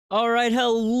Alright,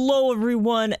 hello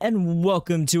everyone, and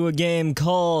welcome to a game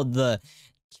called the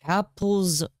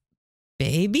Chaput's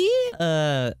Baby?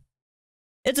 It's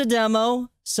a demo,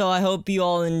 so I hope you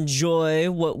all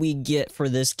enjoy what we get for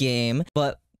this game.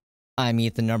 But I'm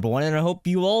Ethan #1, and I hope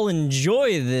you all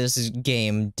enjoy this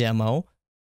game demo.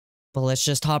 But let's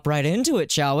just hop right into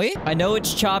it, shall we? I know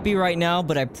it's choppy right now,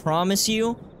 but I promise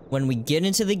you, when we get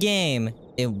into the game,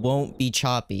 it won't be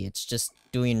choppy. It's just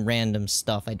doing random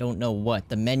stuff. I don't know what.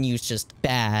 The menu's just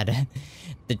bad.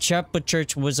 The Chaput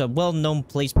Church was a well-known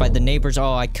place by the neighbors.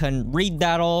 Oh, I couldn't read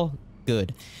that all.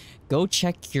 Good. Go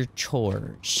check your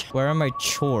chores. Where are my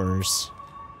chores?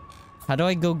 How do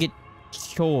I go get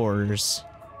chores?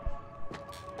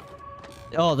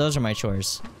 Oh, those are my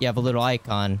chores. You have a little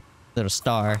icon. Little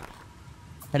star.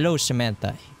 Hello,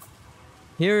 Samantha.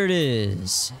 Here it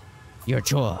is. Your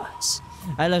chores.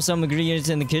 I left some ingredients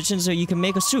in the kitchen so you can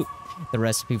make a soup. The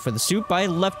recipe for the soup I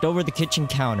left over the kitchen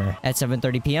counter. At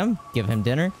 7:30 p.m., give him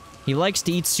dinner. He likes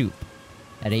to eat soup.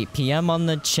 At 8 p.m. on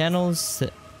the channels...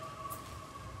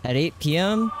 At 8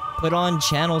 p.m., put on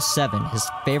channel 7. His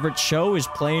favorite show is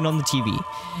playing on the TV.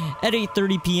 At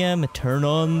 8:30 p.m., turn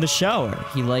on the shower.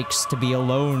 He likes to be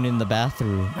alone in the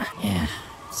bathroom. Yeah,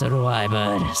 so do I,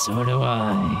 bud. So do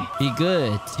I. Be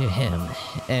good to him,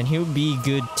 and he'll be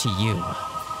good to you.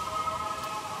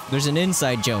 There's an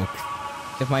inside joke.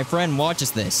 If my friend watches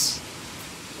this,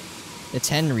 it's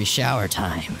Henry's shower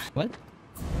time. What?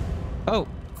 Oh,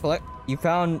 you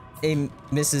found a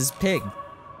Mrs. Pig.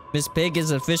 Miss Pig is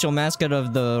the official mascot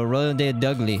of the Royal de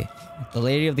Dudley, the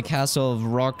lady of the castle of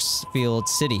Roxfield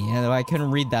City. And I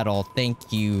couldn't read that all.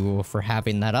 Thank you for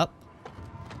having that up,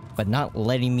 but not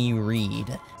letting me read.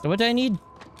 So what do I need?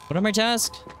 What are my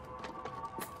tasks?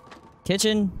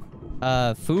 Kitchen,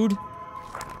 food.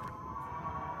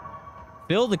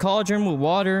 Fill the cauldron with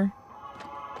water.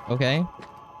 Okay.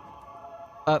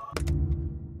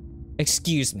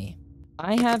 Excuse me.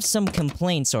 I have some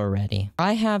complaints already.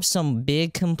 I have some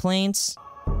big complaints.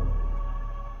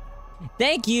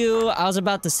 Thank you! I was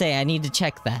about to say, I need to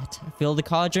check that. Fill the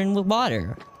cauldron with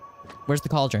water. Where's the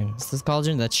cauldron? Is this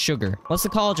cauldron? That's sugar. What's the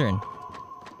cauldron?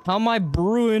 How am I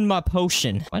brewing my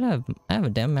potion? Why do I have a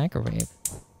damn microwave?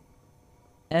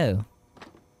 Oh.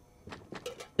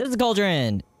 This is the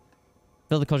cauldron!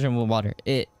 Fill the cauldron with water.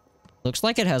 It looks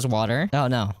like it has water. Oh,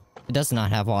 no. It does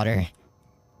not have water.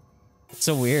 It's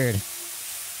so weird.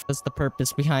 What's the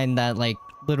purpose behind that, like,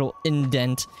 little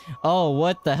indent? Oh,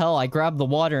 what the hell? I grabbed the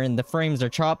water and the frames are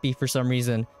choppy for some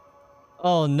reason.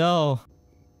 Oh, no.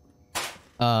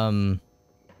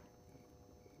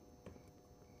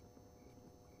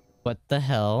 What the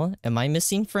hell? Am I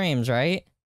missing frames, right?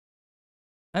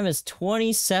 I missed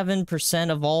 27%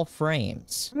 of all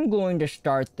frames. I'm going to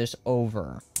start this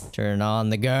over. Turn on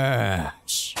the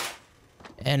gas.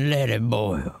 And let it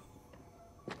boil.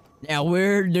 Now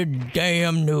where are the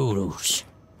damn noodles?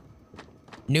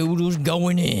 Noodles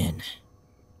going in.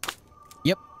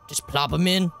 Yep, just plop them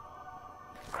in.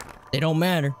 They don't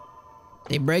matter.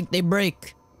 They break, they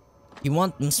break. You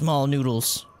want them small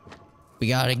noodles. We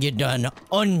gotta get an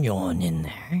onion in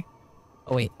there.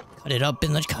 Oh wait. Cut it up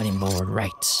in the cutting board,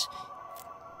 right.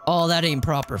 Oh, that ain't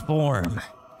proper form.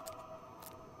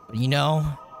 But you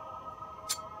know,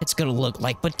 it's gonna look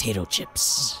like potato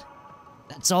chips.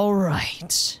 That's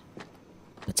alright.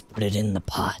 Let's put it in the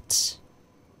pot.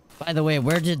 By the way,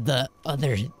 where did the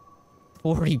other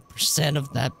 40%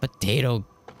 of that potato...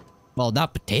 Well,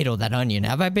 not potato, that onion.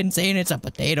 Have I been saying it's a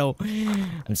potato?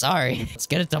 I'm sorry. Let's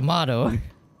get a tomato.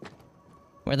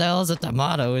 Where the hell is a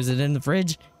tomato? Is it in the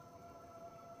fridge?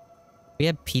 We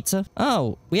have pizza?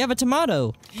 Oh, we have a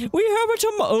tomato. We have a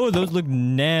tomato. Oh, those look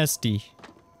nasty.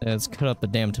 Let's cut up a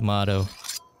damn tomato.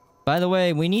 By the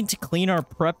way, we need to clean our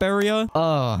prep area.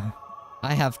 Oh,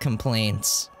 I have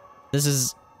complaints. This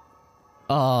is...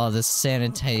 Oh, the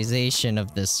sanitization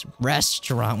of this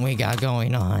restaurant we got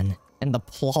going on. And the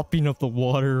plopping of the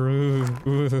water.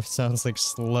 Ooh, sounds like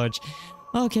sludge.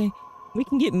 Okay, we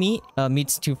can get meat.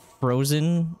 Meat's too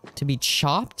frozen to be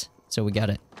chopped. So we got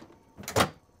it.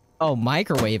 Oh,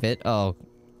 microwave it? Oh,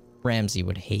 Ramsey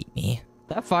would hate me.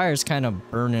 That fire's kind of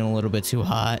burning a little bit too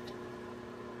hot.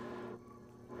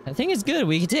 I think it's good.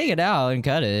 We can take it out and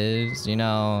cut it. You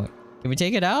know, can we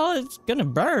take it out? It's gonna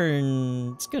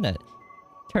burn. It's gonna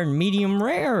turn medium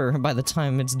rare by the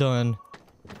time it's done.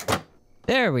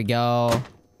 There we go.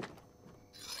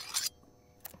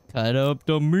 Cut up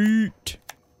the meat.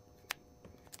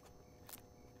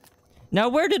 Now,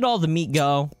 where did all the meat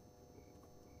go?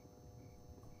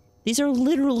 These are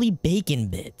literally bacon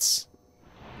bits.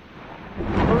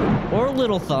 Or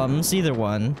little thumbs, either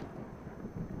one.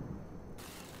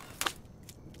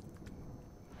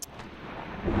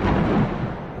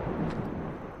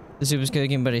 The soup is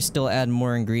cooking, but I still add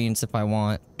more ingredients if I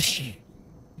want.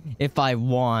 If I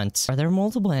want. Are there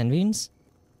multiple endings?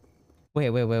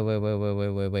 Wait.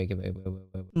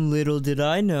 Little did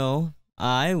I know,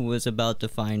 I was about to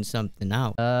find something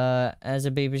out. As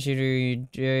a babysitter,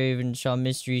 you even shall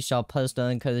mystery, shall puzzle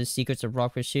uncover the secrets of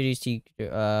Rockford City. Seek,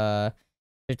 search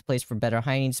the place for better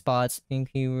hiding spots.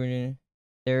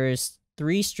 There is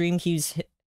 3 stream keys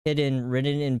hidden,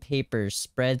 written in papers,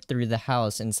 spread through the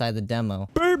house inside the demo.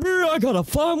 Baby, I gotta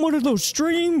find one of those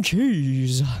stream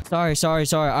keys. Sorry.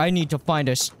 I need to find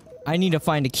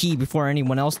a key before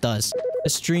anyone else does. A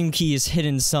stream key is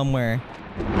hidden somewhere.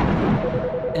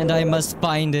 And I must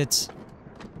find it.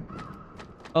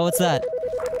 Oh, what's that?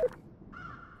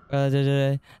 I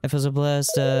feel so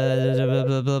blessed.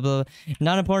 Blah, blah, blah.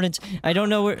 Not important. I don't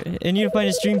know where. I need to find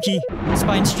a stream key. Must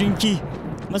find stream key.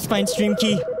 Must find stream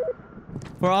key.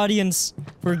 For audience.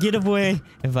 For giveaway.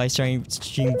 If I find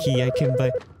stream key, I can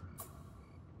buy.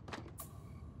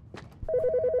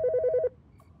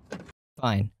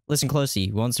 Fine. Listen closely.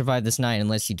 You won't survive this night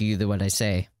unless you do what I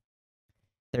say.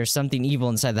 There's something evil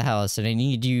inside the house, and I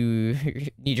need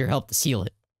your help to seal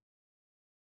it.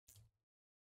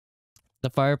 The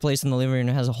fireplace in the living room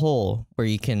has a hole where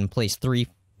you can place 3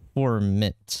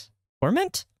 formant.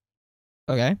 Formant?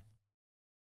 Okay.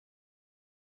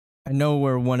 I know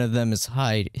where one of them is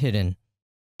hidden.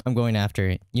 I'm going after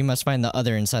it. You must find the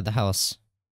other inside the house.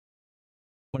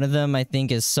 One of them, I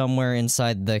think, is somewhere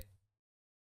inside the...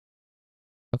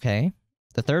 Okay.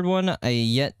 The third one, I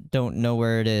yet don't know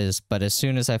where it is, but as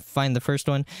soon as I find the first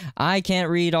one, I can't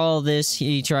read all this.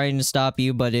 He trying to stop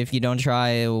you, but if you don't try,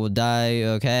 it will die,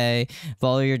 okay?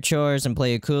 Follow your chores and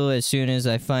play it cool. As soon as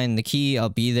I find the key, I'll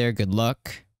be there. Good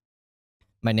luck.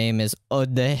 My name is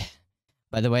Ode.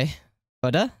 By the way,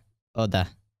 Oda? Oda.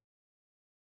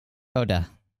 Oda.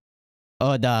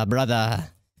 Oda,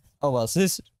 brother. Oh, well,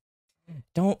 sis.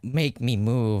 Don't make me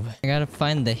move. I gotta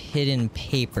find the hidden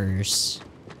papers.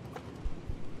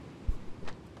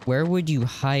 Where would you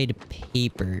hide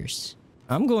papers?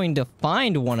 I'm going to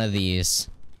find one of these.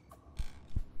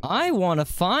 I want to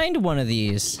find one of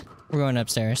these. We're going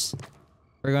upstairs.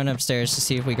 We're going upstairs to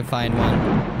see if we can find one.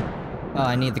 Oh,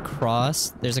 I need the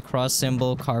cross. There's a cross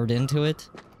symbol carved into it.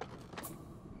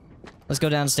 Let's go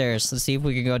downstairs. Let's see if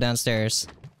we can go downstairs.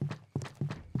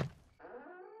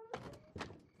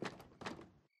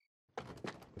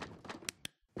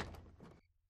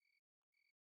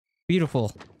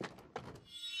 Beautiful.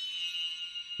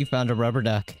 You found a rubber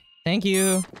duck. Thank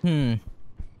you. What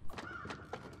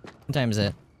time is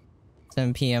it?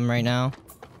 7 PM right now.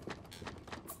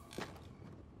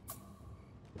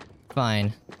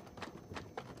 Fine.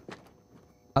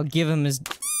 I'll give him his...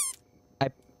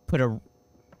 I put a...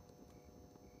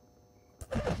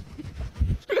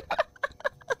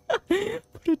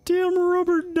 Put a damn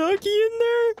rubber ducky in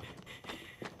there?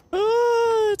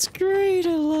 Oh, that's great.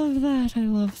 I love that. I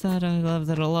love that. I love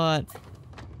that a lot.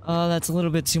 Oh, that's a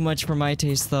little bit too much for my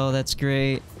taste, though. That's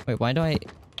great. Wait, why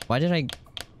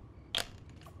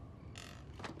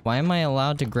am I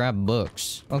allowed to grab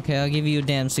books? Okay, I'll give you a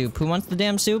damn soup. Who wants the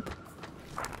damn soup?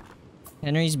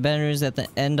 Henry's bedroom is at the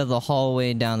end of the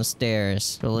hallway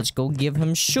downstairs. So let's go give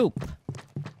him soup.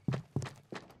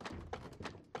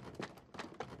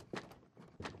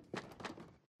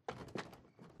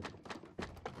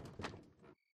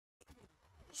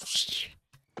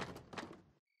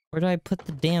 Where do I put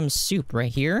the damn soup?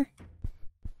 Right here?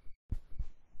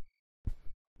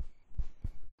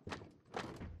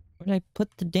 Where did I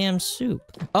put the damn soup?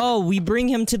 Oh, we bring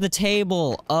him to the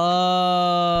table.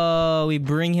 Oh, we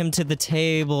bring him to the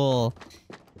table.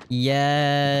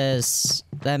 Yes.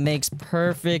 That makes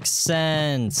perfect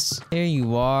sense. Here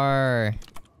you are.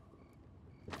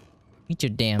 Eat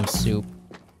your damn soup.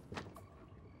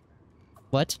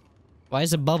 What? Why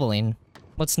is it bubbling?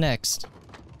 What's next?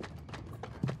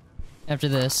 After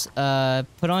this,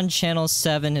 put on channel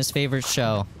 7, his favorite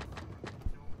show.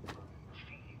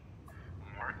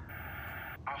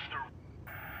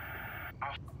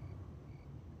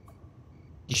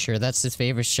 You sure that's his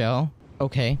favorite show?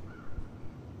 Okay.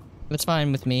 That's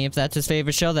fine with me. If that's his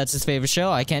favorite show, that's his favorite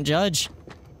show. I can't judge.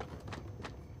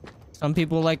 Some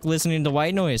people like listening to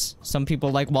white noise. Some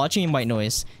people like watching white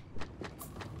noise.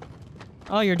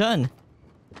 Oh, you're done.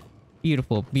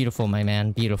 Beautiful, beautiful, my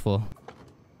man. Beautiful.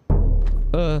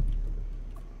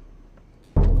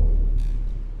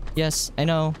 Yes, I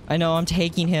know, I'm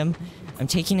taking him. I'm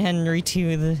taking Henry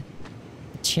to the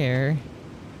chair.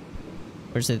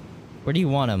 Where's it? Where do you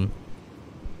want him?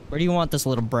 Where do you want this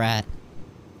little brat?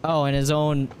 Oh, in his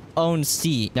own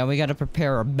seat. Now we gotta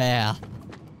prepare a bath.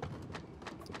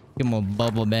 Give him a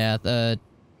bubble bath.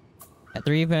 At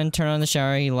 3 p.m., turn on the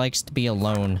shower. He likes to be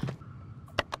alone.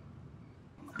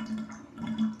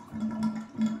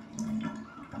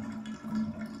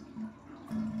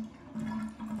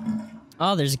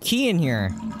 Oh, there's a key in here.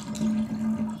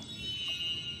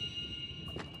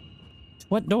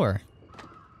 What door?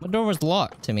 What door was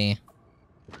locked to me?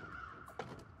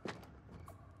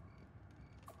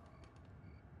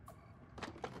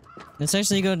 Let's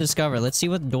actually go discover. Let's see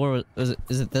what door was.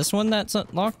 Is it this one that's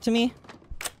locked to me?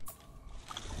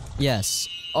 Yes.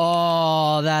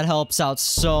 Oh, that helps out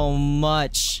so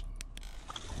much.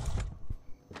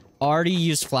 Already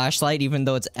used flashlight even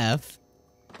though it's F.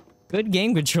 Good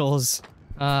game controls.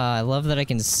 I love that I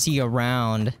can see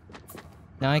around.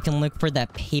 Now I can look for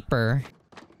that paper.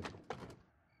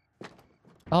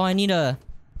 Oh, I need a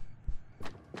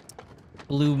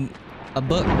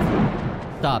book.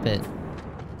 Stop it.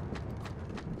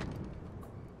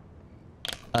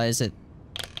 Is it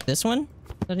this one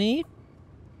that I need?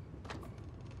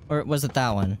 Or was it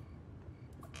that one?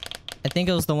 I think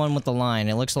it was the one with the line.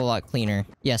 It looks a lot cleaner.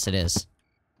 Yes, it is.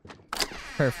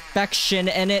 Perfection,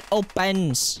 and it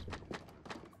opens!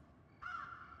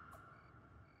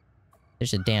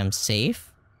 There's a damn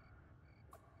safe?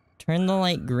 Turn the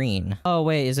light green. Oh,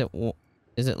 wait, is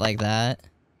it like that?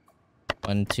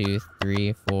 1, 2,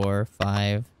 3, 4,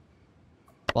 5.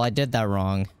 Well, I did that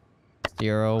wrong.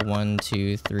 0, 1,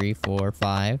 2, 3, 4,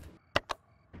 5.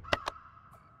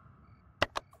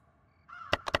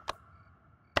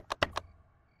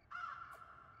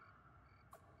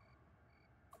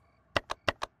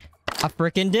 I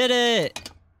frickin' did it!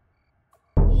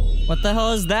 What the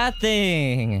hell is that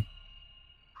thing?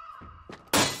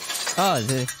 Oh,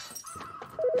 is it?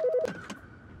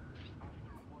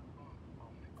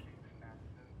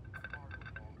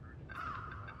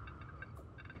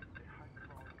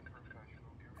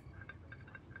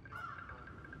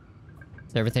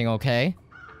 Is everything okay?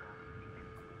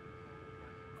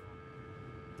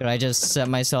 Did I just set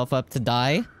myself up to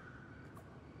die?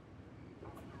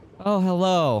 Oh,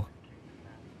 hello.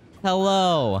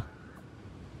 Hello.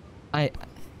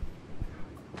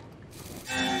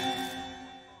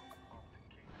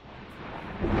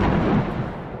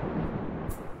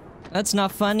 That's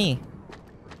not funny.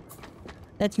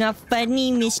 That's not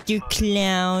funny, Mr.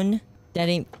 Clown. That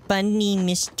ain't funny,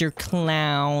 Mr.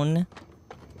 Clown.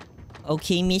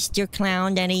 Okay, Mr.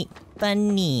 Clown, that ain't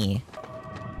funny.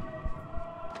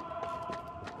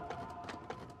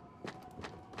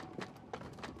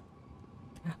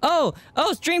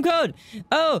 Oh, stream code!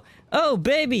 Oh,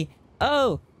 baby!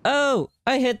 Oh,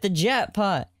 I hit the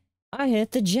jackpot! I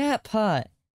hit the jackpot!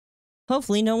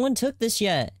 Hopefully no one took this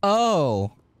yet.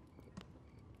 Oh.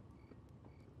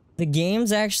 The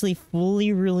game's actually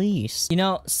fully released. You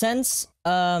know, since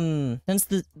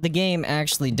the game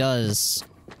actually does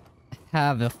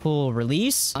have a full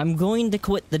release, I'm going to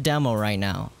quit the demo right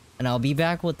now. And I'll be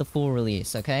back with the full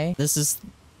release, okay? This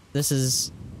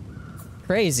is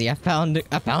crazy. I found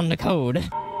the code.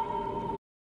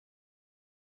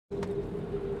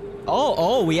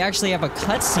 Oh, we actually have a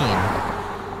cutscene.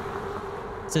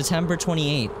 September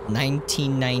 28th,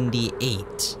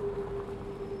 1998.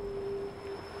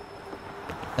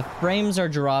 The frames are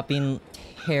dropping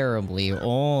terribly.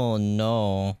 Oh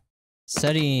no.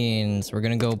 Settings. We're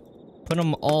gonna go put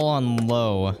them all on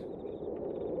low.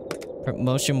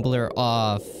 Motion blur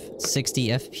off. 60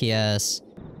 FPS.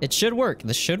 It should work.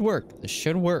 This should work. This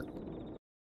should work.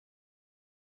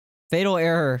 Fatal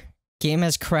error. Game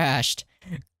has crashed.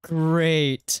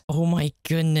 Great. Oh my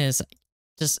goodness. I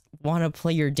just want to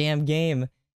play your damn game.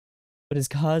 But it's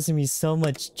causing me so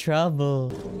much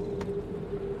trouble.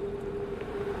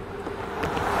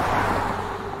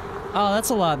 Oh, that's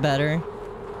a lot better.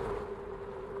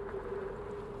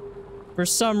 For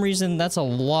some reason, that's a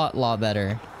lot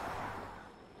better.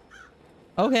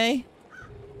 Okay.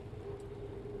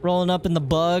 Rolling up in the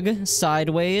bug,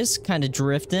 sideways, kind of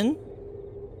drifting.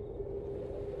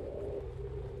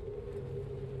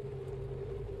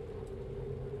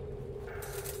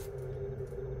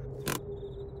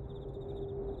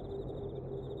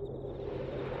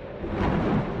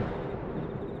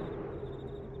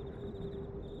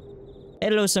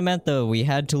 Hello, Samantha. We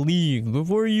had to leave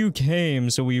before you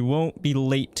came, so we won't be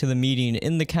late to the meeting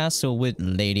in the castle with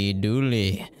Lady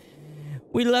Dooley.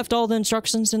 We left all the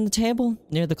instructions in the table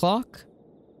near the clock.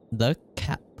 The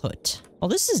Chaput. Oh,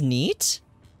 this is neat.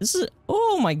 This is...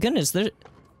 Oh my goodness. The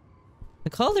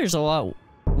color's a lot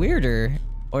weirder.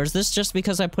 Or is this just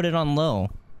because I put it on low?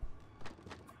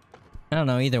 I don't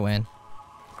know. Either way.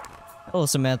 Hello,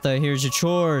 Samantha. Here's your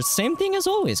chores. Same thing as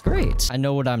always. Great. I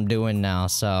know what I'm doing now,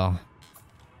 so...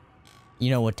 You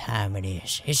know what time it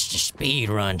is. It's the speed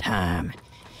run time.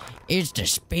 It's the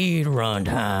speed run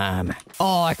time.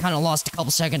 Oh, I kind of lost a couple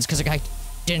seconds because I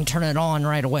didn't turn it on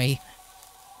right away.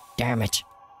 Damn it.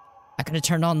 I could have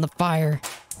turned on the fire.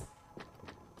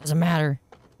 Doesn't matter.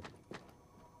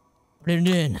 Put it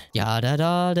in. Yada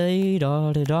da dee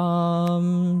da da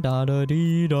dum. Da da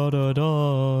dee da da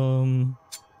dum.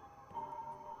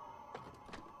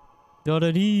 Da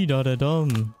da dee da da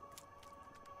dum.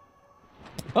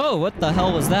 Oh, what the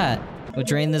hell was that? We'll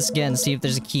drain this again, see if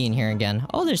there's a key in here again.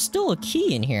 Oh, there's still a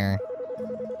key in here.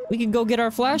 We can go get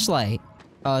our flashlight.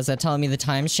 Oh, is that telling me the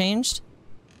time's changed?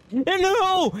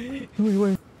 No!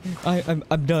 Wait.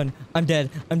 I'm done. I'm dead.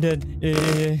 I'm dead.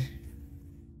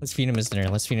 Let's feed him his dinner.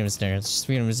 Let's feed him his dinner. Let's just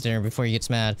feed him his dinner before he gets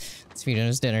mad. Let's feed him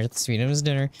his dinner. Let's feed him his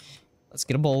dinner. Let's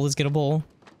get a bowl. Let's get a bowl.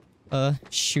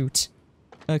 Shoot.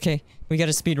 Okay. We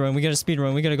gotta speed run. We gotta speed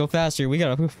run. We gotta go faster. We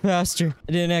gotta go faster.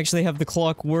 I didn't actually have the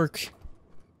clock work.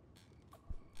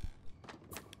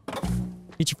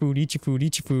 Eat your food. Eat your food.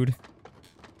 Eat your food.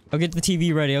 I'll get the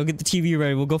TV ready. I'll get the TV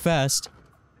ready. We'll go fast.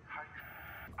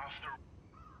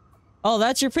 Oh,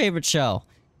 that's your favorite show.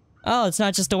 Oh, it's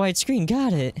not just a white screen.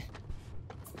 Got it.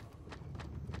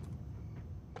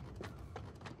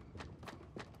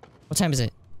 What time is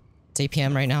it? It's 8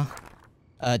 p.m. right now.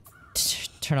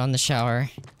 Turn on the shower.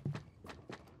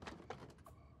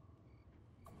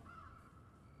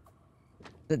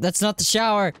 That's not the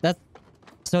shower.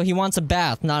 So he wants a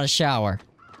bath, not a shower.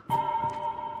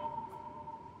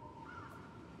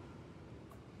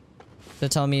 They're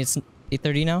telling me it's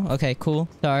 8:30 now? Okay, cool.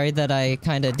 Sorry that I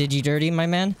kinda did you dirty, my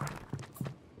man.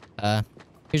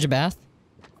 Here's your bath.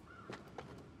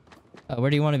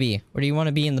 Where do you want to be? Where do you want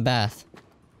to be in the bath?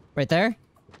 Right there?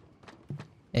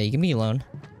 Yeah, you can be alone.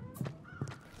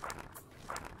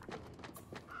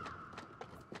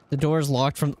 The door's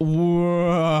locked from-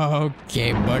 Whoa,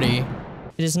 okay, buddy.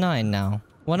 It is 9 now.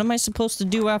 What am I supposed to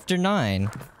do after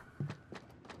 9?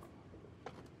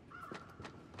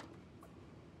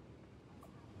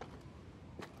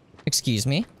 Excuse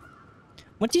me?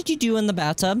 What did you do in the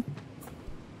bathtub?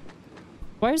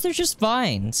 Why is there just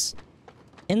vines?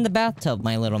 In the bathtub,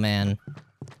 my little man.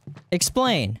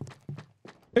 Explain!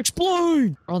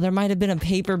 Explain! Oh, there might have been a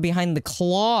paper behind the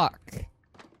clock.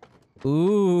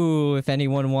 Ooh, if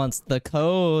anyone wants the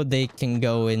code, they can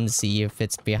go and see if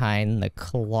it's behind the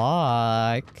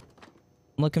clock.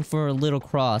 I'm looking for a little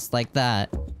cross like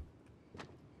that.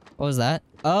 What was that?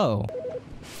 Oh.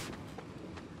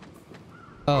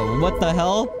 Oh, what the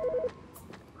hell?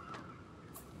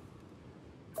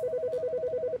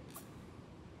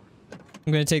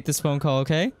 I'm gonna take this phone call,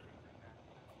 okay?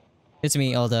 It's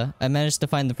me, Elda. I managed to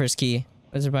find the first key.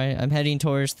 I'm heading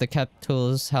towards the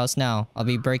Capitol's house now. I'll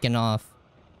be breaking off.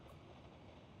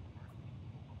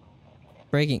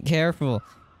 Breaking, careful.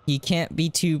 He can't be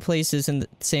 2 places in the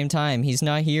same time. He's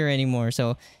not here anymore,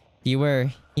 so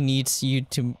beware. He needs you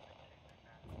to...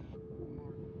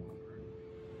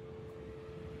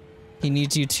 He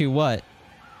needs you to what?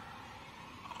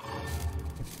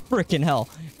 Frickin' hell.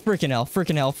 Frickin' hell.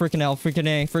 Frickin' hell. Frickin' hell. Frickin'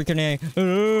 A. Frickin'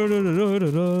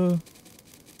 A.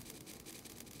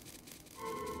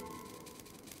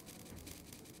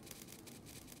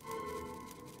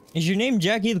 Is your name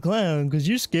Jackie the Clown? Cause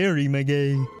you're scary, my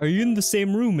guy. Are you in the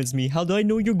same room as me? How do I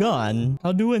know you're gone?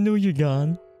 How do I know you're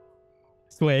gone?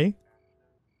 Sway?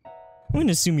 I'm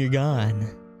gonna assume you're gone.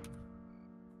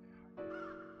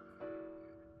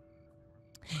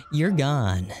 You're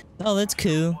gone. Oh, that's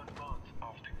cool.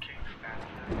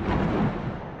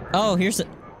 Oh, here's the...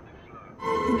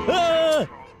 Ah!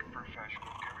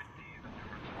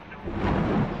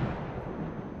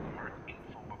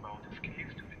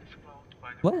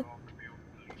 What?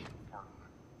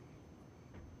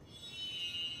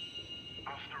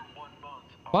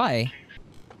 Why?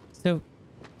 So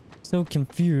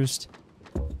confused.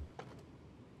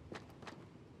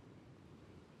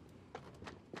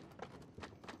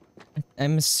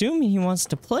 I'm assuming he wants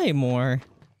to play more.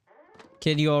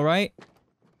 Kid, you alright?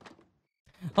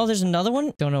 Oh, there's another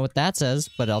one? Don't know what that says,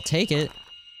 but I'll take it.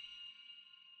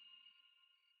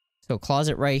 So,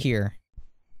 closet right here.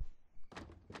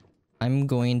 I'm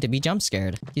going to be jump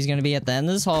scared. He's gonna be at the end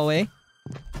of this hallway.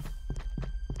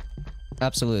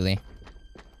 Absolutely.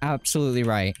 Absolutely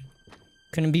right.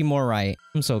 Couldn't be more right.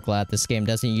 I'm so glad this game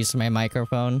doesn't use my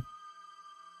microphone.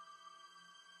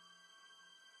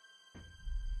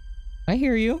 I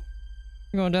hear you.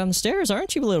 You're going down the stairs,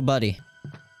 aren't you, little buddy?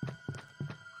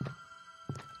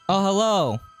 Oh,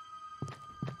 hello.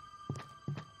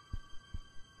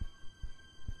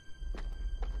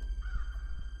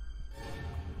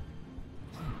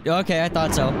 Okay, I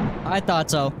thought so. I thought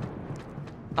so.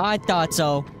 I thought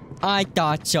so. I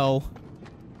thought so.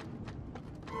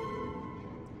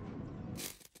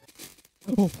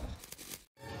 Oh.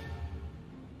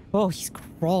 Oh, he's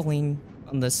crawling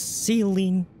on the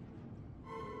ceiling.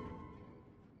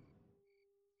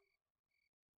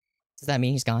 Does that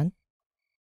mean he's gone?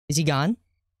 Is he gone?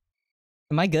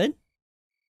 Am I good?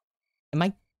 Am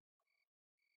I?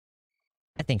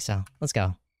 I think so. Let's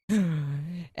go.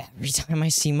 Every time I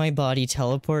see my body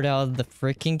teleport out of the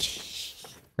freaking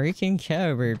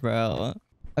cupboard, bro.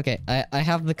 Okay, I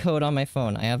have the code on my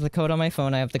phone. I have the code on my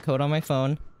phone. I have the code on my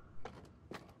phone.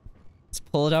 Let's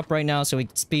pull it up right now so we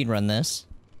can speedrun this.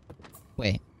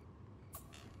 Wait.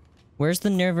 Where's the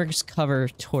nervous cover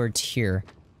towards here?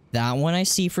 That one I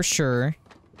see for sure.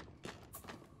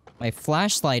 My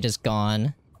flashlight is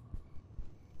gone.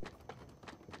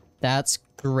 That's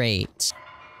great.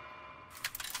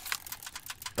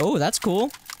 Oh, that's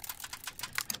cool.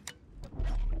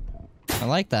 I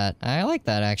like that. I like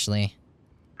that, actually.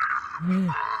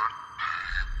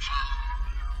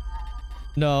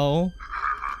 No.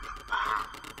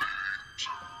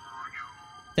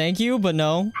 Thank you, but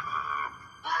no.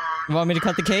 You want me to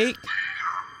cut the cake?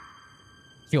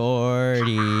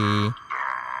 Jordy.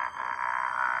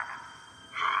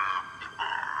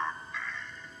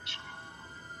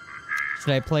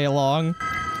 Should I play along?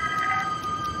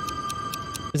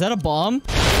 Is that a bomb?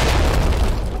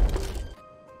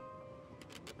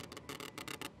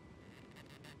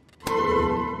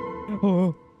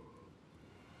 Oh.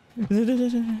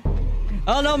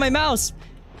 Oh no, my mouse!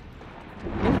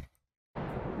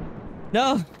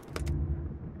 No!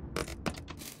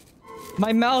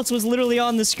 My mouse was literally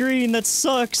on the screen, that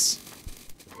sucks!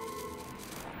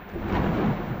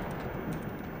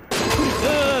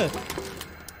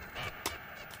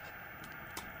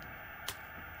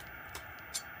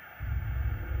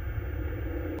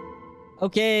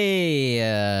 Okay.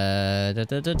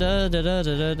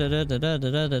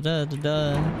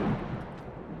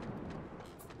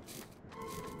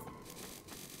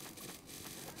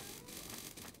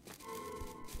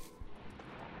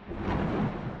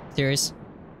 Serious?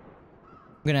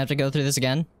 I'm gonna have to go through this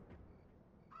again?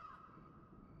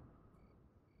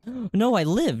 No, I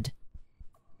lived!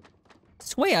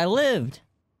 Wait, I lived!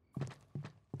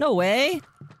 No way!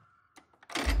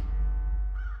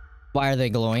 Why are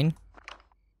they glowing?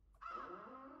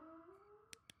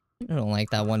 I don't like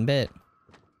that one bit.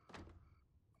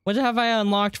 What have I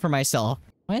unlocked for myself?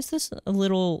 Why is this a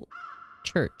little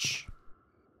church?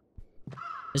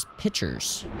 There's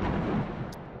pictures.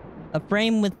 A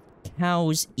frame with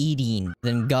cows eating.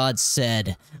 Then God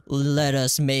said, "Let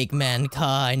us make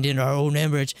mankind in our own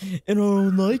image, in our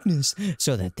own likeness,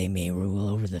 so that they may rule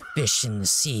over the fish in the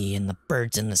sea, and the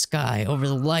birds in the sky, over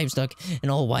the livestock, and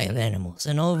all wild animals,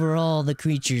 and over all the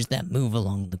creatures that move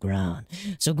along the ground."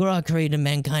 So God created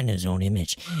mankind in his own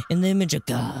image. In the image of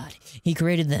God, he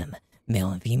created them,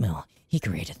 male and female. He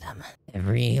created them.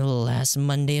 Every last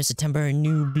Monday of September,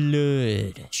 new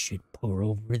blood should pour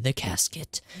over the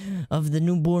casket of the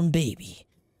newborn baby.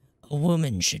 A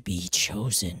woman should be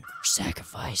chosen for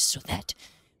sacrifice so that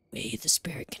way the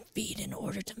spirit can feed in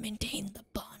order to maintain the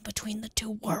bond between the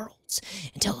two worlds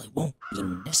until it won't be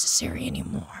necessary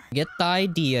anymore. Get the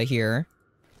idea here.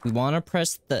 We want to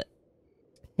press the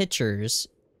pictures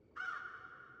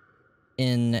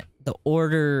in the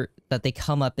order that they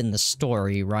come up in the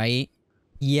story, right?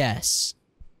 Yes.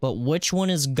 But which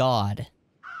one is God?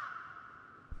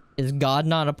 Is God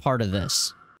not a part of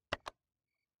this?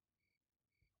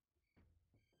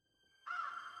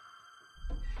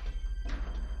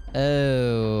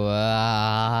 Oh,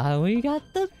 we got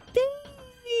the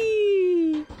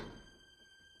baby!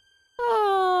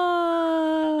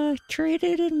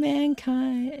 Created in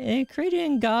mankind, created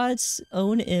in God's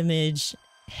own image,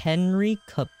 Henry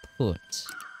Chaput.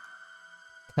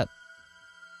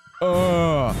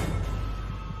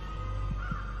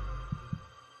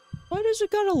 Why does it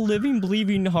got a living,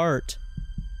 bleeding heart?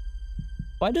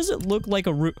 Why does it look like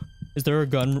a Is there a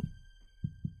gun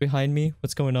behind me?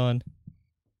 What's going on?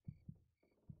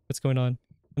 What's going on?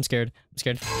 I'm scared. I'm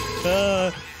scared.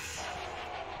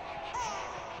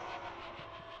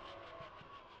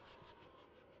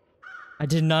 I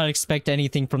did not expect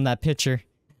anything from that picture.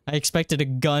 I expected a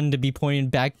gun to be pointed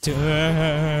back to...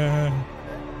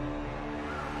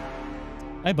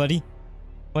 Hi, buddy.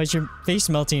 Why is your face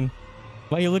melting?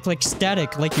 Why you look like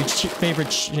static, like your favorite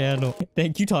channel?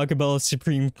 Thank you, Taco Bell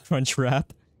Supreme Crunch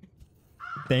Wrap.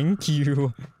 Thank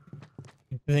you.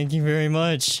 Thank you very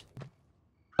much.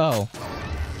 Oh.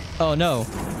 Oh, no.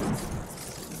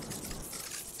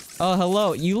 Oh,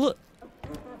 hello. You look...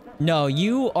 No,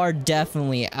 you are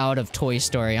definitely out of Toy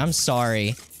Story. I'm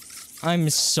sorry. I'm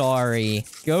sorry.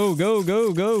 Go, go,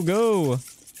 go, go, go.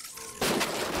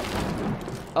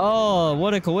 Oh,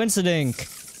 what a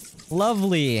coincidence.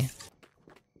 Lovely.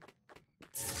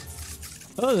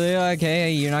 Oh,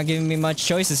 okay, you're not giving me much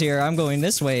choices here. I'm going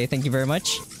this way. Thank you very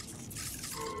much.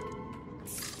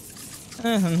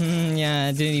 Yeah,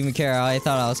 I didn't even care. I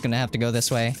thought I was gonna have to go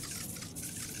this way.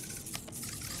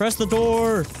 Press the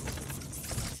door!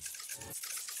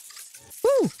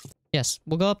 Woo! Yes,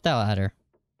 we'll go up that ladder.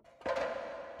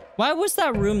 Why was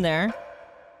that room there?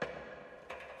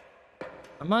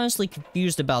 I'm honestly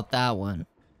confused about that one.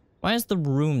 Why is the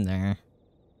room there?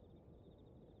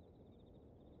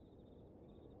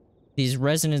 These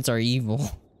residents are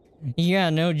evil.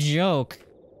 Yeah, no joke.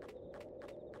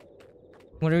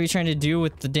 What are we trying to do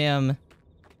with the damn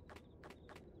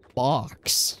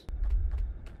box?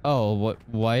 Oh, what?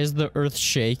 Why is the earth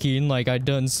shaking like I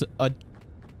done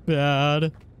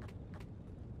bad?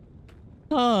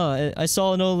 Huh, I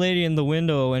saw an old lady in the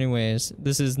window anyways.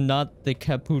 This is not the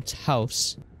Chaput's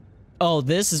house. Oh,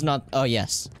 this is not- oh,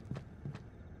 yes.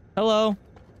 Hello?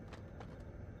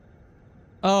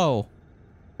 Oh.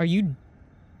 Are you-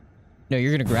 No,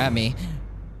 you're gonna grab me.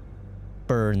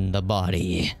 Burn the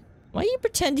body. Why are you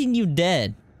pretending you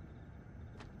dead?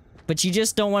 But you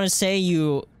just don't want to say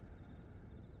you...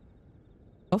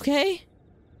 Okay?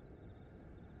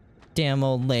 Damn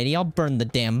old lady, I'll burn the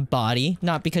damn body.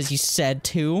 Not because you said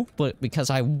to, but because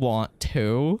I want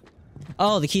to.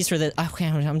 Oh, the keys for the... Okay,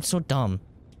 I'm so dumb.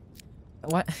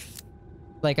 What?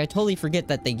 Like, I totally forget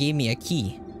that they gave me a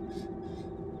key.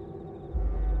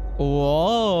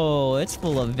 Whoa, it's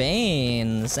full of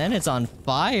veins, and it's on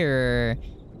fire.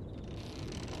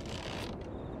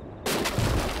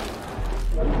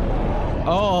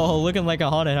 Oh, looking like a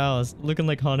haunted house. Looking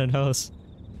like haunted house.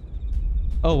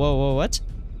 Oh, whoa, what?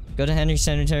 Go to Henry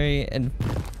Cemetery and...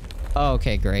 Oh,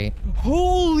 okay, great.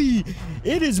 Holy!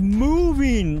 It is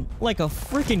moving like a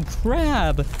freaking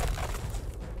crab.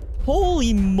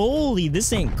 Holy moly,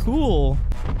 this ain't cool.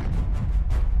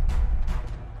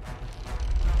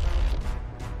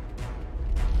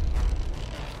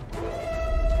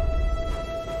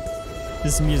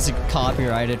 This music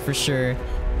copyrighted for sure.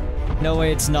 No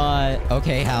way it's not.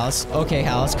 Okay, house. Okay,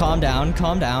 house. Calm down.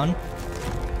 Calm down.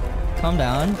 Calm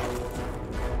down.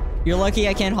 You're lucky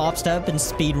I can't hop step and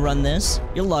speed run this.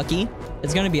 You're lucky.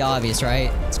 It's gonna be obvious,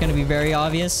 right? It's gonna be very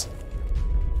obvious.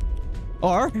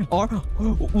 Or,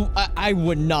 I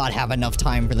would not have enough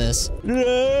time for this.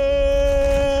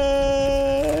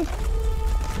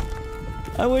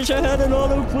 I wish I had an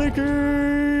auto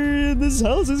clicker. This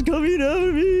house is coming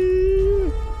at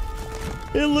me.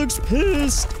 It looks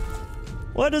pissed.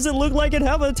 Why does it look like it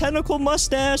have a tentacle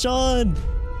mustache on?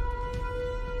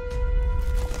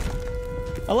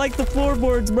 I like the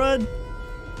floorboards, bruh.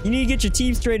 You need to get your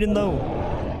teeth straightened, though.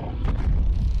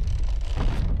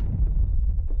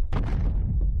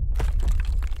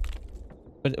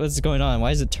 What's going on?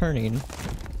 Why is it turning?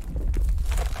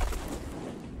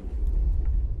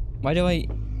 Why do I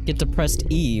get to press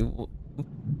E?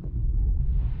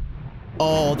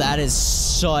 Oh, that is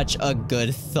such a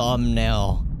good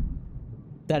thumbnail.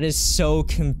 That is so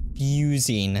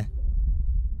confusing. A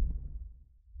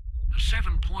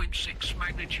 7.6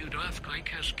 magnitude earthquake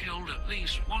has killed at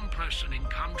least one person in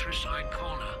Countryside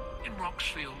Corner in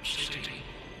Roxfield City.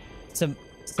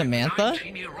 Samantha?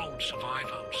 19-year-old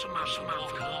survivor,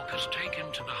 Samantha was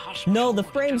taken to the hospital. No, the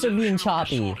frames are being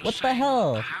choppy. What the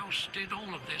hell? The house did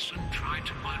all of this and tried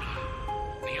to murder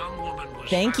her. The young woman was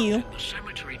Thank found you. in the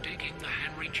cemetery digging the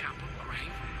Henry Chaput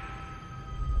grave.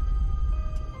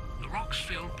 The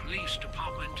Roxfield Police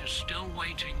Department is still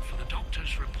waiting for the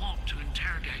doctor's report to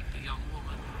interrogate the young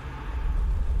woman.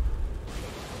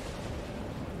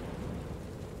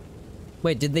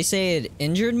 Wait, did they say it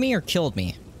injured me or killed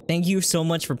me? Thank you so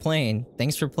much for playing.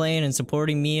 Thanks for playing and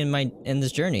supporting me in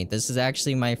this journey. This is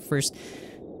actually my first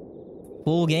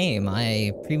full game.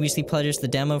 I previously published the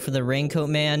demo for the Raincoat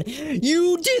Man.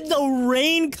 You did the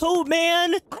Raincoat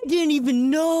Man? I didn't even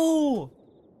know.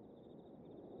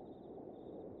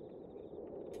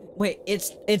 Wait,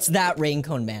 it's that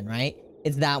Raincoat Man, right?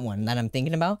 It's that one that I'm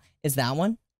thinking about. It's that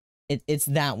one. It's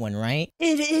that one, right?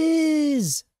 It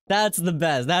is. That's the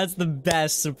best. That's the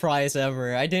best surprise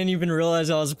ever. I didn't even realize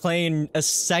I was playing a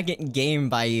second game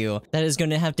by you. That is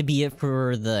going to have to be it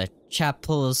for the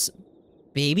Chaput's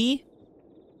baby.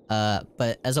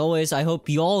 But as always, I hope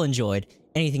you all enjoyed.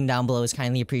 Anything down below is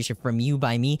kindly appreciated from you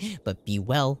by me. But be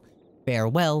well,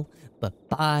 farewell, but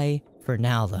bye for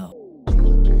now though.